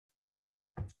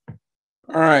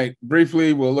All right,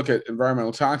 briefly, we'll look at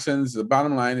environmental toxins. The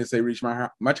bottom line is they reach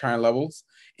much higher levels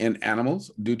in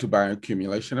animals due to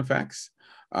bioaccumulation effects.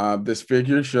 This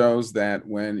figure shows that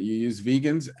when you use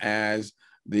vegans as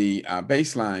the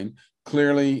baseline,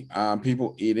 clearly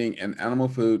people eating an animal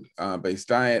food based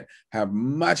diet have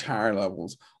much higher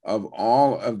levels of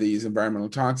all of these environmental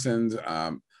toxins,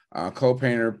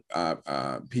 copainter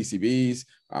PCBs,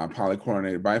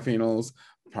 polychlorinated biphenyls,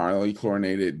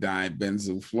 polychlorinated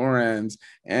dibenzofluorans,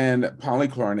 and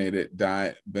polychlorinated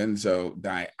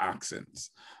dibenzodioxins.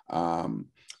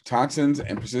 Toxins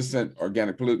and persistent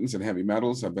organic pollutants and heavy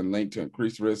metals have been linked to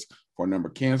increased risk for a number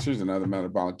of cancers and other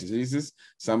metabolic diseases.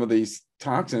 Some of these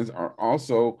toxins are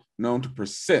also known to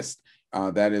persist,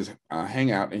 that is,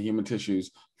 hang out in human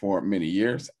tissues for many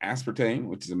years. Aspartame,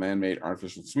 which is a man-made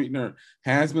artificial sweetener,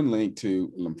 has been linked to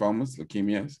lymphomas,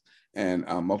 leukemias, and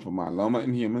multiple myeloma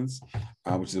in humans,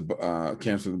 which is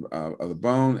cancer of the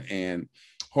bone. And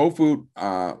whole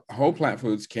plant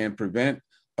foods can prevent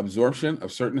absorption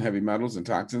of certain heavy metals and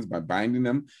toxins by binding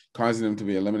them, causing them to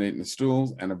be eliminated in the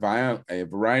stools. And a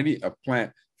variety of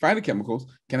plant phytochemicals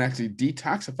can actually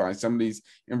detoxify some of these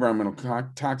environmental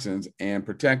toxins and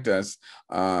protect us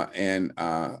in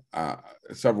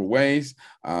several ways,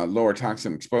 lower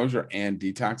toxin exposure and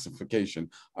detoxification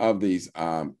of these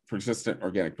persistent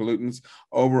organic pollutants.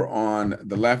 Over on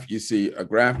the left, you see a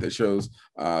graph that shows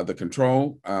the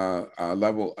control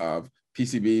level of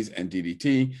PCBs and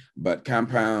DDT, but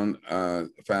compound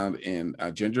found in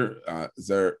ginger,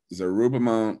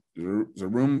 zerubbabone,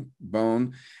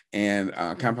 and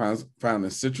compounds found in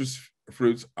citrus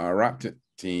fruits,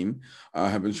 rhaptine,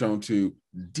 have been shown to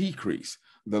decrease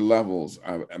the levels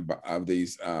of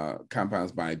these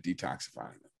compounds by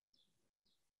detoxifying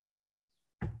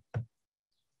them.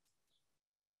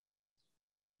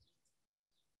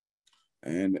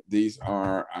 And these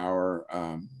are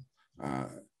our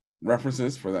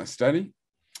references for that study.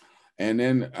 And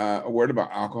then a word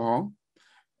about alcohol.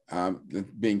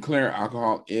 Being clear,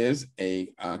 alcohol is a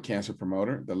cancer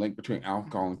promoter. The link between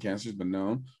alcohol and cancer has been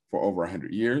known for over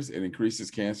 100 years. It increases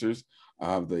cancers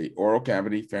of the oral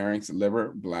cavity, pharynx,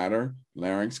 liver, bladder,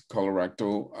 larynx,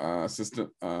 colorectal system,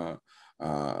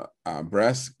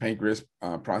 breast, pancreas,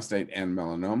 prostate, and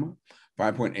melanoma.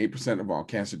 5.8% of all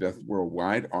cancer deaths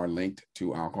worldwide are linked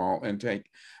to alcohol intake.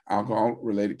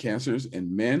 Alcohol-related cancers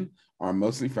in men are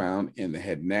mostly found in the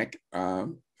head neck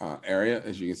area,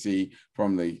 as you can see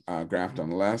from the graph on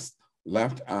the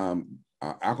left.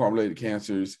 Alcohol-related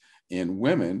cancers in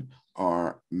women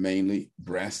are mainly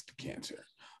breast cancer.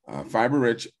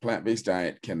 Fiber-rich plant-based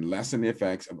diet can lessen the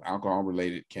effects of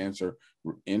alcohol-related cancer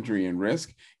injury and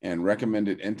risk, and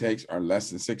recommended intakes are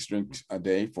less than 6 drinks a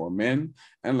day for men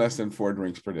and less than 4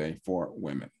 drinks per day for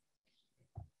women.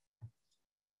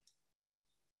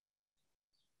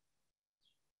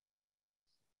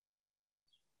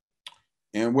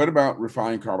 And what about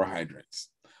refined carbohydrates?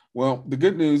 Well, the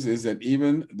good news is that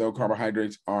even though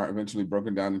carbohydrates are eventually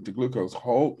broken down into glucose,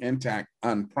 whole, intact,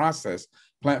 unprocessed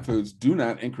plant foods do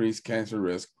not increase cancer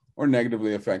risk or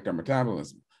negatively affect our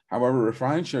metabolism. However,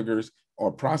 refined sugars or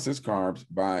processed carbs,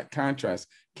 by contrast,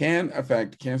 can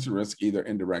affect cancer risk either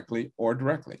indirectly or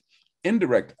directly.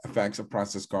 Indirect effects of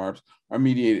processed carbs are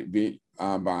mediated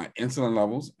by insulin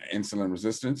levels, insulin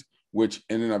resistance, which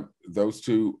in and of those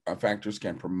two factors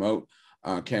can promote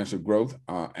cancer growth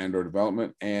and or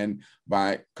development, and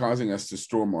by causing us to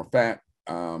store more fat.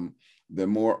 The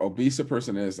more obese a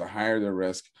person is, the higher their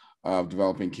risk of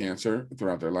developing cancer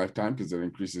throughout their lifetime, because it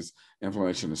increases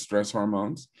inflammation and stress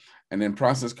hormones. And then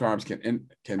processed carbs can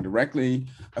directly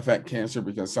affect cancer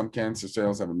because some cancer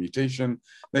cells have a mutation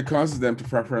that causes them to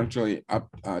preferentially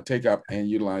take up and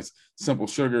utilize simple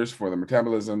sugars for the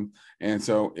metabolism. And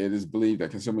so it is believed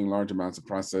that consuming large amounts of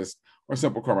processed or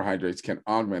simple carbohydrates can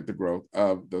augment the growth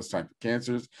of those types of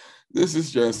cancers. This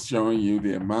is just showing you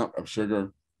the amount of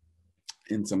sugar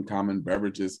in some common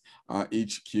beverages.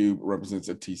 Each cube represents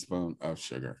a teaspoon of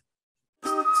sugar.